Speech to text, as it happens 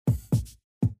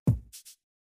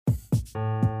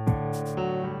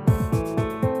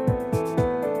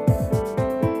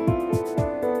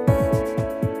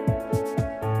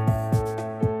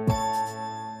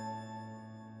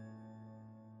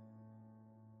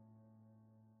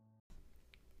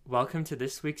Welcome to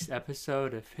this week's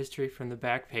episode of History from the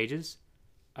Back Pages.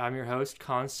 I'm your host,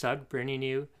 Colin Sugg, bringing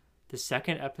you the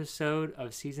second episode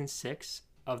of Season 6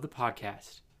 of the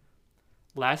podcast.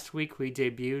 Last week, we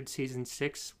debuted Season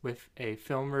 6 with a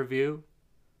film review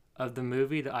of the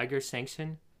movie The Iger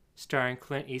Sanction, starring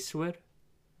Clint Eastwood.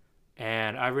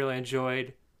 And I really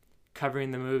enjoyed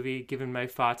covering the movie, giving my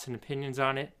thoughts and opinions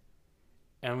on it.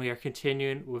 And we are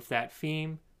continuing with that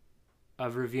theme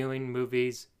of reviewing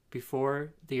movies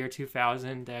before the year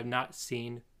 2000 that I have not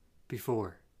seen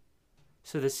before.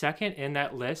 So the second in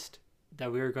that list that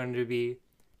we are going to be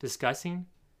discussing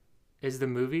is the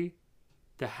movie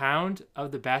The Hound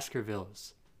of the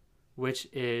Baskervilles, which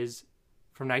is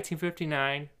from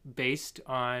 1959, based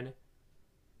on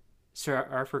Sir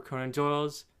Arthur Conan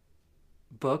Doyle's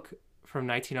book from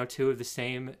 1902 of the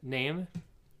same name.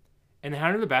 And The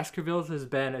Hound of the Baskervilles has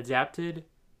been adapted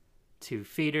to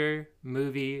theater,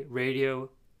 movie, radio,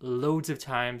 loads of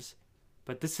times,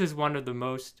 but this is one of the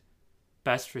most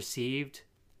best received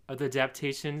of the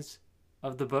adaptations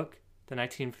of the book, the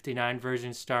 1959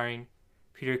 version starring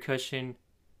Peter Cushing,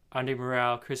 Andy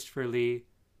Morale, Christopher Lee,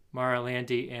 Mara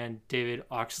Landy, and David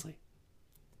Oxley.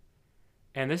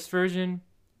 And this version,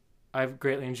 I've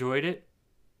greatly enjoyed it.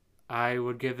 I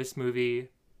would give this movie,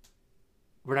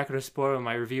 we're not going to spoil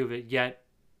my review of it yet,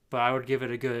 but I would give it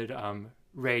a good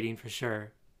rating for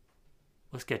sure.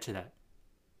 Let's get to that.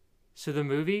 So the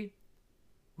movie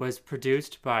was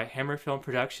produced by Hammer Film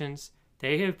Productions.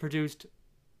 They have produced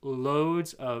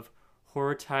loads of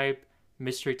horror type,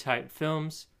 mystery type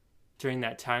films during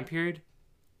that time period.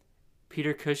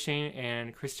 Peter Cushing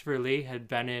and Christopher Lee had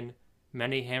been in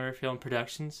many Hammer Film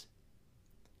productions.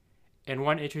 And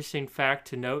one interesting fact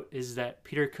to note is that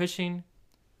Peter Cushing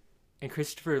and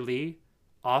Christopher Lee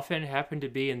often happen to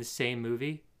be in the same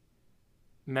movie.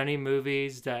 Many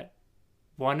movies that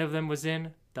one of them was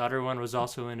in, the other one was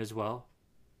also in as well.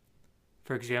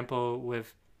 For example,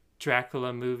 with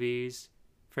Dracula movies,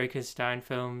 Frankenstein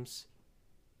films,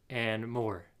 and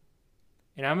more.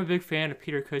 And I'm a big fan of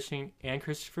Peter Cushing and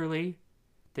Christopher Lee.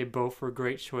 They both were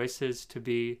great choices to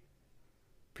be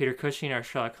Peter Cushing as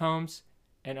Sherlock Holmes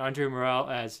and Andre Morell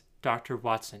as Dr.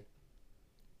 Watson.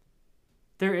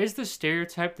 There is the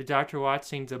stereotype that Dr.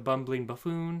 Watson's a bumbling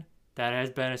buffoon. That has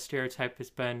been a stereotype that's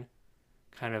been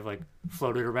kind of like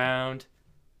floated around.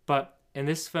 But in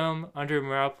this film, Andre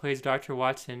Morell plays Dr.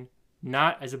 Watson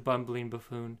not as a bumbling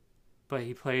buffoon, but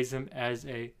he plays him as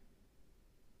a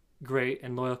great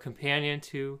and loyal companion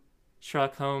to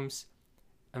Sherlock Holmes,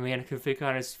 a man who can think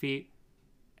on his feet,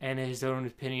 and his own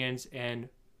opinions and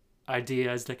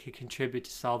ideas that could contribute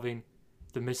to solving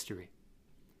the mystery.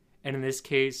 And in this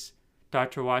case,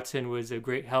 Dr. Watson was a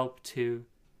great help to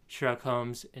Sherlock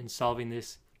Holmes in solving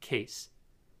this case.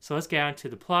 So let's get on to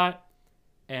the plot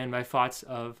and my thoughts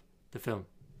of the film.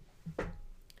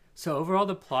 So overall,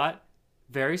 the plot,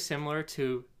 very similar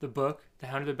to the book, The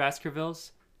Hound of the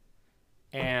Baskervilles,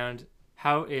 and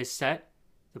how it is set.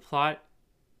 The plot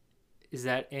is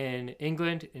that in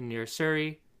England, in near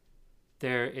Surrey,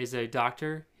 there is a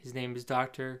doctor. His name is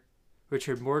Dr.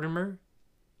 Richard Mortimer.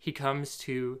 He comes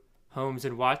to Holmes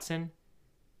and Watson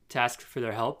to ask for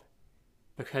their help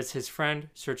because his friend,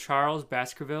 Sir Charles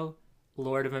Baskerville,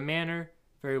 lord of a manor,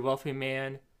 very wealthy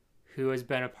man who has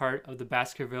been a part of the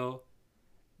Baskerville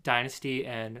dynasty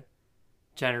and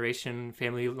generation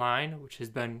family line, which has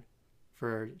been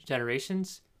for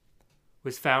generations,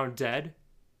 was found dead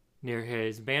near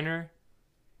his manor.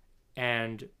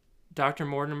 And Dr.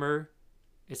 Mortimer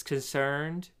is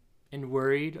concerned and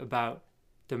worried about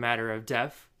the matter of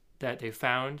death that they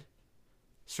found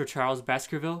Sir Charles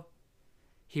Baskerville.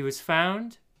 He was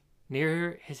found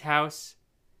near his house,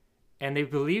 and they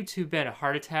believed to have been a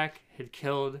heart attack had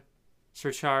killed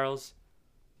Sir Charles,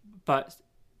 but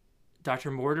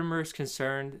Dr. Mortimer is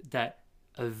concerned that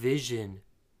a vision,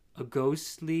 a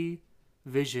ghostly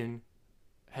vision,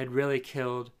 had really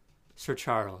killed Sir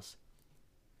Charles.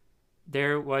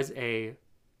 There was a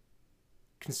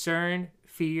concern,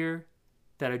 fear,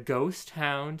 that a ghost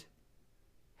hound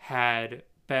had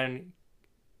been,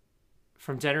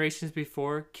 from generations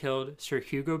before, killed Sir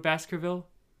Hugo Baskerville,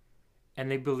 and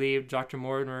they believed, Dr.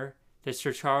 Mortimer, that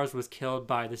Sir Charles was killed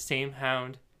by the same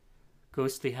hound,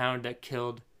 ghostly hound that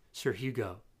killed Sir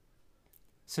Hugo.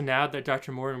 So now that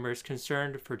Dr. Mortimer is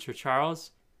concerned for Sir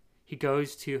Charles, he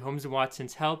goes to Holmes and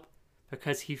Watson's help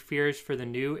because he fears for the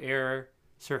new heir,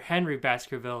 Sir Henry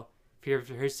Baskerville, fears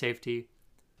for his safety,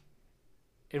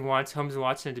 and wants Holmes and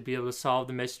Watson to be able to solve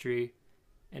the mystery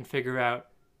and figure out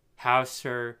how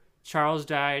Sir Charles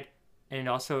died, and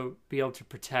also be able to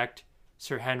protect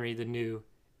Sir Henry, the new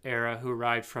heir who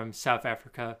arrived from South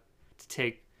Africa to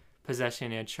take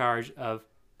possession and charge of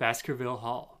Baskerville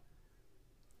Hall.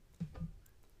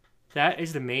 That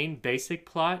is the main basic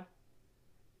plot.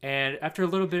 And after a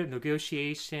little bit of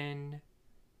negotiation,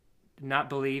 not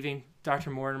believing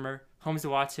Dr. Mortimer, Holmes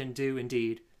and Watson do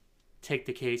indeed take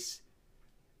the case,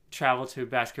 travel to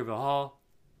Baskerville Hall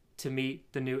to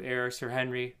meet the new heir, Sir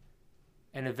Henry,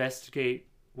 and investigate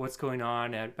what's going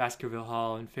on at Baskerville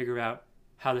Hall and figure out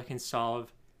how they can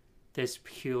solve this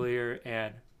peculiar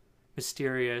and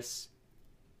mysterious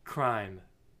crime.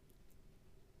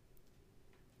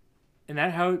 And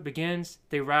that's how it begins.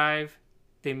 They arrive,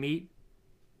 they meet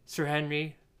Sir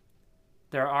Henry.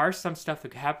 There are some stuff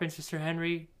that happens to Sir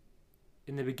Henry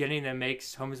in the beginning that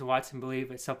makes Holmes and Watson believe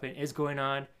that something is going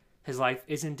on. His life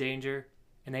is in danger,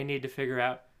 and they need to figure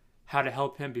out how to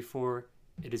help him before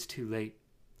it is too late.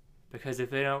 Because if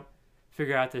they don't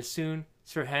figure out this soon,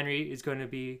 Sir Henry is going to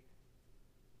be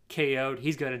KO'd.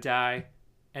 He's going to die,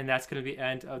 and that's going to be the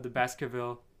end of the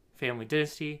Baskerville family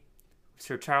dynasty.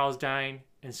 Sir Charles dying,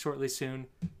 and shortly soon,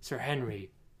 Sir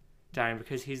Henry dying,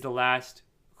 because he's the last,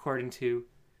 according to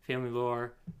family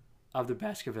lore, of the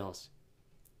Baskervilles.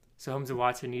 So Holmes and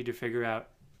Watson need to figure out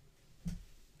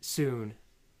soon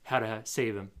how to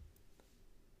save him.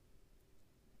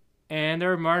 And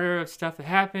there are martyr of stuff that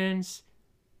happens,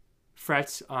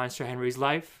 threats on Sir Henry's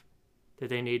life that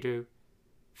they need to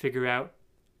figure out.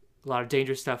 A lot of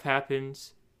dangerous stuff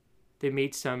happens. They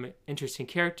meet some interesting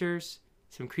characters,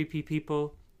 some creepy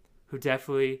people who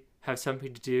definitely have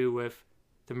something to do with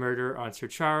the murder on Sir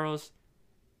Charles,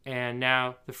 and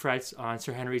now the threats on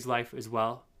Sir Henry's life as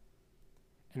well.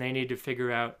 And they need to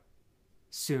figure out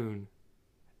soon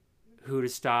who to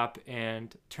stop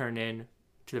and turn in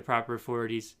to the proper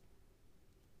authorities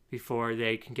before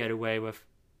they can get away with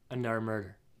another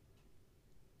murder.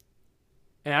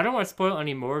 And I don't want to spoil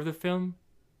any more of the film,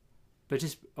 but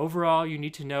just overall, you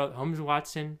need to know that Holmes and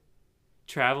Watson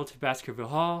travel to Baskerville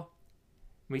Hall,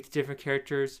 meet the different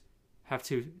characters, have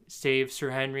to save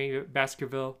Sir Henry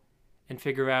Baskerville, and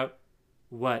figure out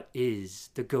what is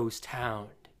the ghost hound.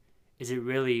 Is it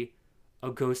really a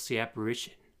ghostly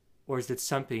apparition, or is it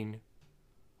something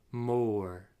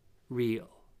more real?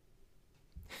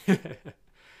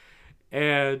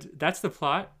 And that's the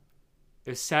plot.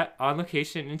 It's set on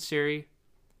location in Surrey.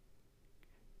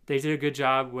 They did a good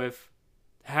job with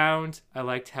Hound. I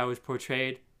liked how it was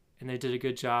portrayed, and they did a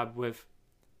good job with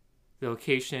the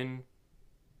location.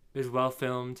 It was well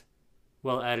filmed,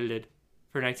 well edited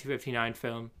for a 1959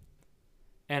 film,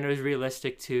 and it was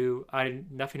realistic too.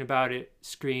 Nothing about it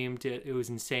screamed it was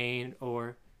insane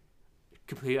or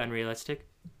completely unrealistic.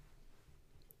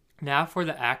 Now for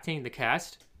the acting, the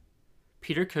cast.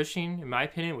 Peter Cushing, in my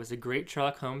opinion, was a great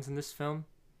Sherlock Holmes in this film.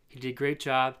 He did a great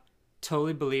job,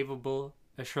 totally believable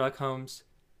as Sherlock Holmes.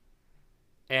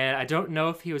 And I don't know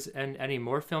if he was in any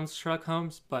more films, Sherlock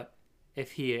Holmes, but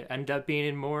if he ended up being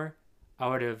in more, I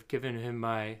would have given him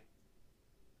my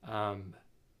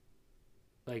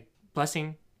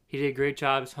blessing. He did a great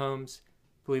job as Holmes,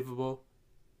 believable,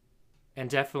 and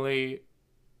definitely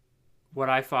what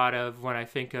I thought of when I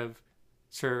think of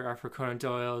Sir Arthur Conan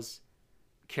Doyle's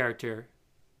character.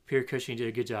 Peter Cushing did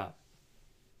a good job.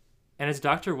 And as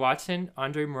Dr. Watson,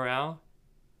 Andre Morel,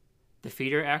 the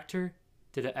theater actor,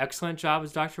 did an excellent job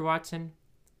as Dr. Watson.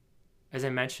 As I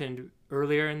mentioned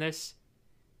earlier in this,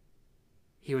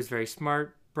 he was very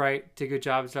smart, bright, did a good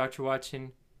job as Dr.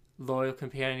 Watson, loyal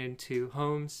companion to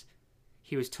Holmes.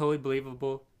 He was totally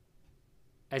believable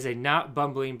as a not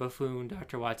bumbling buffoon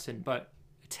Dr. Watson, but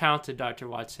a talented Dr.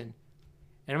 Watson.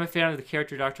 And I'm a fan of the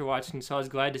character Dr. Watson, so I was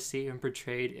glad to see him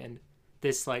portrayed in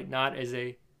this light, not as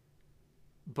a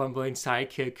bumbling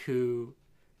sidekick who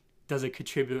doesn't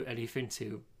contribute anything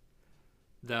to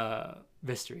the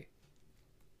mystery.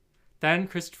 Then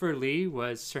Christopher Lee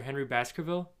was Sir Henry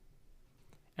Baskerville.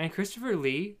 And Christopher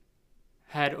Lee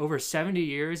had over 70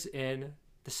 years in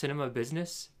the cinema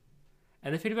business.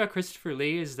 And the thing about Christopher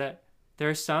Lee is that there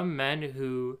are some men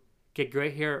who get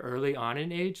gray hair early on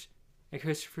in age, and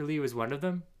Christopher Lee was one of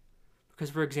them.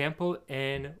 Because, for example,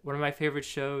 in one of my favorite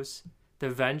shows, The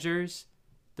Avengers,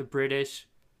 the British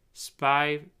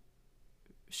spy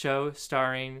show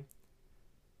starring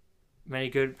many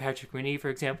good Patrick Winnie, for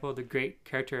example, the great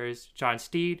character is John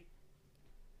Steed,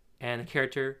 and the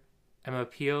character Emma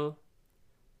Peel.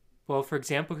 Well, for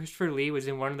example, Christopher Lee was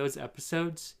in one of those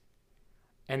episodes,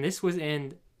 and this was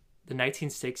in the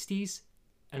 1960s,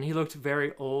 and he looked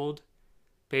very old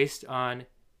based on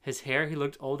his hair. He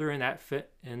looked older in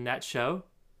that show,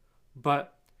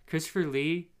 but Christopher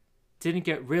Lee didn't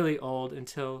get really old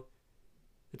until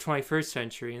the 21st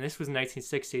century, and this was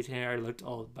 1960s, and he already looked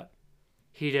old, but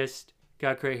he just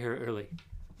got gray hair early.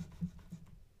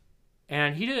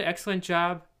 And he did an excellent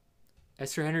job as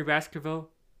Sir Henry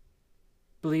Baskerville,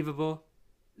 believable.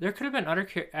 There could have been other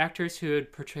actors who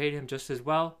had portrayed him just as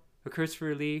well, but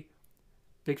Christopher Lee,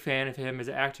 big fan of him as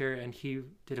an actor, and he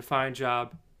did a fine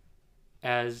job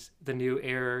as the new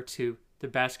heir to the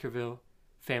Baskerville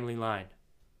family line.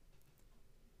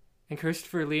 And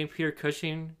Christopher Lee and Peter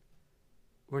Cushing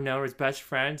were known as best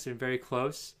friends and very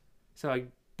close, so I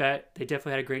bet they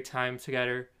definitely had a great time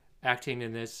together acting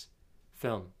in this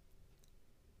film.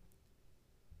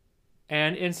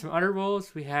 And in some other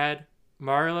roles, we had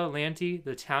Marla Landi,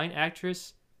 the Italian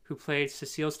actress who played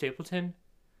Cecile Stapleton.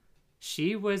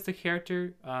 She was the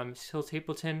character, Cecile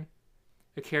Stapleton,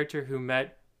 a character who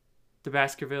met the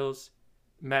Baskervilles,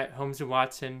 met Holmes and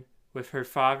Watson with her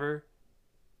father,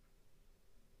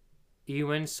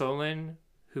 Ewan Solon,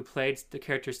 who played the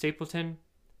character Stapleton,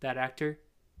 that actor.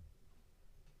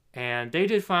 And they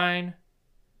did fine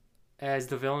as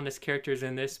the villainous characters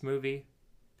in this movie.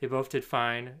 They both did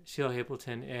fine, Sheila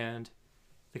Stapleton and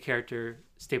the character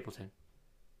Stapleton.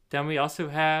 Then we also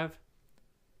have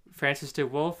Francis de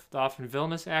Wolfe, the often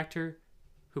villainous actor,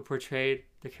 who portrayed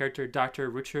the character Dr.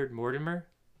 Richard Mortimer,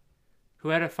 who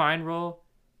had a fine role.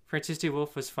 Francis de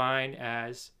Wolfe was fine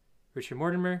as Richard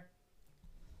Mortimer.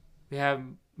 We have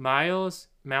Miles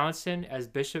Mallinson as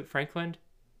Bishop Frankland,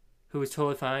 who was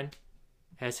totally fine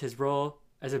as his role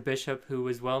as a bishop who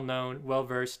was well known, well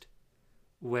versed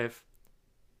with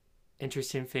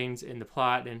interesting things in the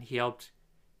plot, and he helped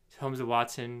Holmes and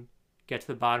Watson get to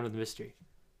the bottom of the mystery.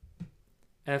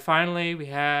 And finally, we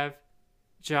have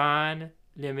John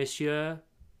Le Monsieur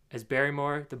as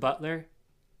Barrymore, the butler.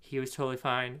 He was totally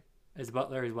fine as the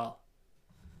butler as well.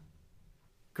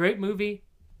 Great movie.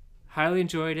 Highly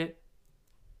enjoyed it.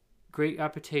 Great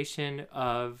adaptation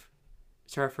of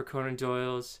Sir Arthur Conan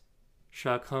Doyle's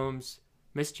Sherlock Holmes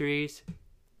mysteries.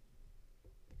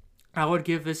 I would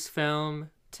give this film,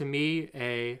 to me,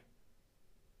 a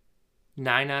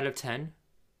 9 out of 10.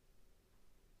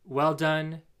 Well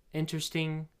done,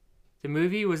 interesting. The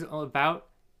movie was about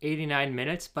 89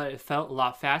 minutes, but it felt a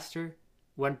lot faster.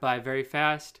 Went by very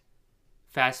fast,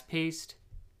 fast-paced,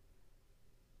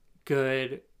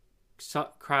 good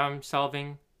crime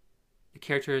solving. The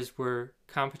characters were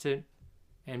competent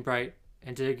and bright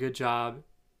and did a good job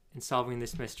in solving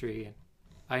this mystery, and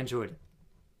I enjoyed it.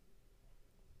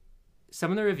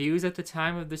 Some of the reviews at the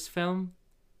time of this film,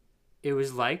 it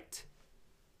was liked,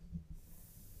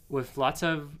 with lots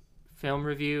of film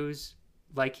reviews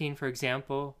liking, for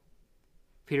example,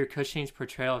 Peter Cushing's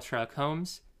portrayal of Sherlock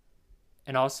Holmes,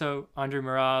 and also Andre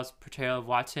Morale's portrayal of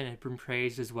Watson had been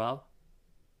praised as well.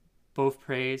 Both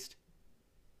praised.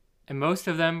 And most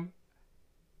of them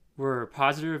were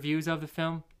positive reviews of the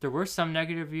film. There were some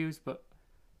negative reviews, but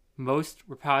most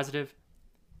were positive.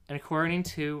 And according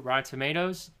to Rotten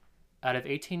Tomatoes, out of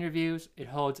 18 reviews, it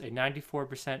holds a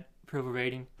 94% approval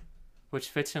rating, which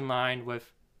fits in line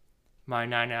with my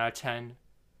 9 out of 10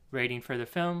 rating for the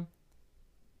film.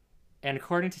 And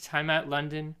according to Time Out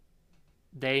London,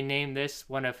 they named this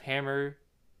one of Hammer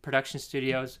Production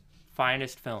Studios'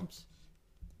 finest films.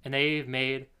 And they've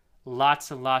made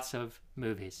lots and lots of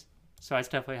movies. So it's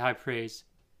definitely high praise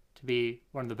to be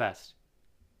one of the best.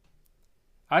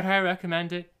 I'd highly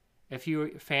recommend it if you're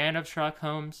a fan of Sherlock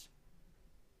Holmes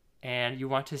and you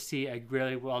want to see a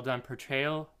really well done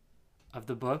portrayal of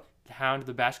the book, The Hound of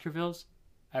the Baskervilles.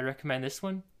 I'd recommend this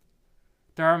one.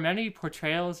 There are many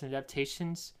portrayals and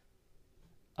adaptations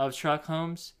of Sherlock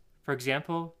Holmes. For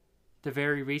example, the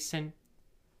very recent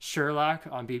Sherlock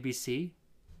on BBC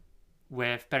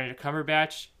with Benedict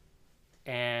Cumberbatch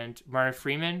and Martin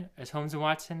Freeman as Holmes and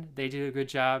Watson. They do a good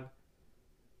job.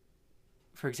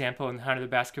 For example, in The Hound of the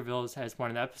Baskervilles has one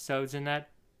of the episodes in that.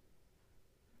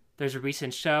 There's a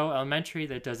recent show, Elementary,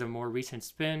 that does a more recent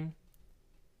spin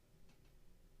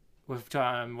with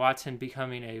John Watson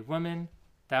becoming a woman.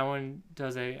 That one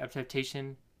does a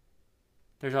adaptation.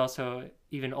 There's also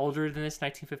even older than this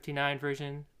 1959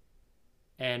 version,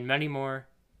 and many more.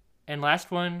 And last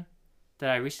one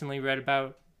that I recently read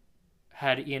about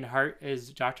had Ian Hart as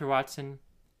Dr. Watson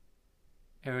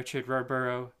and Richard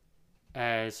Roxburgh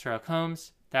as Sherlock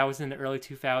Holmes. That was in the early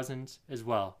 2000s as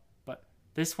well. But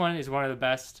this one is one of the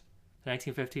best, the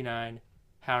 1959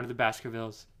 Hound of the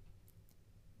Baskervilles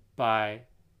by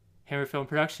Hammer Film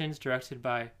Productions, directed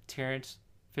by Terence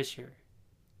Fisher.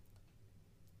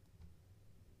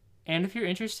 And if you're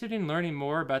interested in learning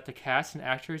more about the cast and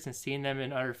actors and seeing them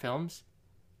in other films,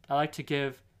 I like to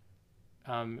give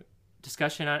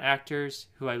discussion on actors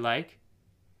who I like.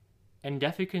 And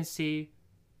definitely can see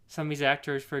some of these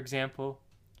actors, for example,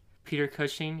 Peter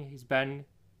Cushing. He's been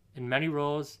in many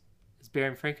roles as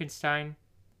Baron Frankenstein.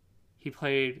 He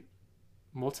played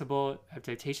multiple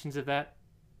adaptations of that.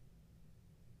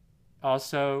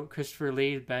 Also, Christopher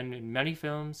Lee has been in many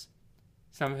films.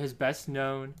 Some of his best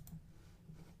known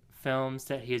films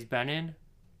that he has been in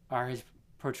are his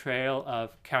portrayal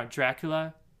of Count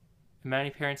Dracula in many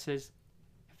appearances,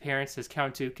 appearance as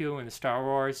Count Dooku in the Star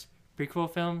Wars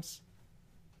prequel films,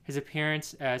 his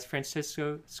appearance as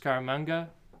Francisco Scaramanga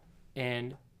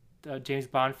in the James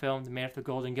Bond film The Man with the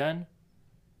Golden Gun,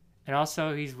 and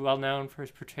also he's well known for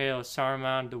his portrayal of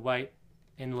Saruman the White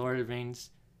in Lord of the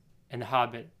Rings and the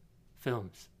Hobbit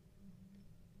films.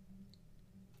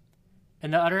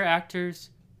 And the other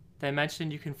actors that I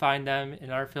mentioned, you can find them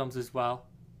in other films as well,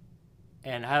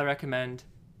 and I highly recommend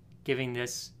giving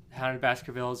this Hound of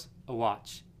Baskervilles a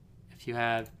watch. If you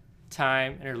have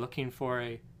time and are looking for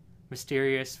a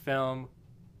mysterious film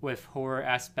with horror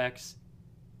aspects,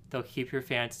 they'll keep your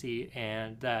fancy,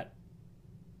 and that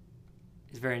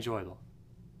is very enjoyable.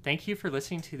 Thank you for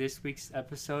listening to this week's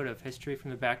episode of History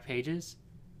from the Back Pages.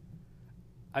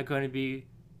 I'm going to be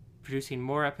producing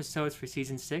more episodes for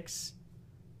Season 6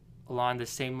 along the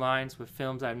same lines with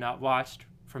films I've not watched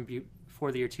from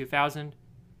before the year 2000,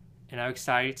 and I'm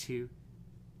excited to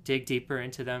dig deeper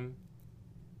into them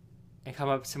and come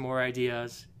up with some more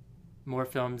ideas, more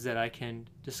films that I can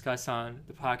discuss on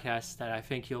the podcast that I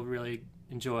think you'll really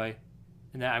enjoy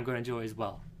and that I'm going to enjoy as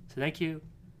well. So thank you.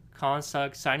 Colin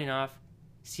Sugg signing off.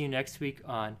 See you next week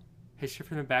on History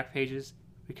from the Back Pages.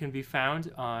 We can be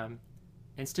found on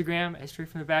Instagram, History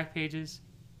from the Back Pages,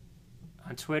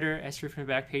 on Twitter, History from the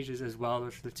Back Pages as well.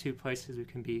 Those are the two places we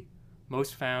can be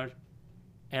most found.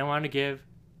 And I want to give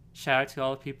a shout out to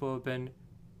all the people who have been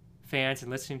fans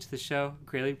and listening to the show.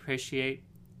 Greatly appreciate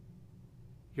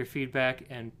your feedback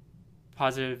and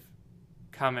positive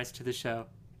comments to the show,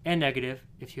 and negative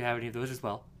if you have any of those as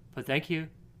well. But thank you.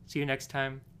 See you next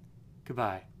time.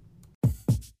 Goodbye.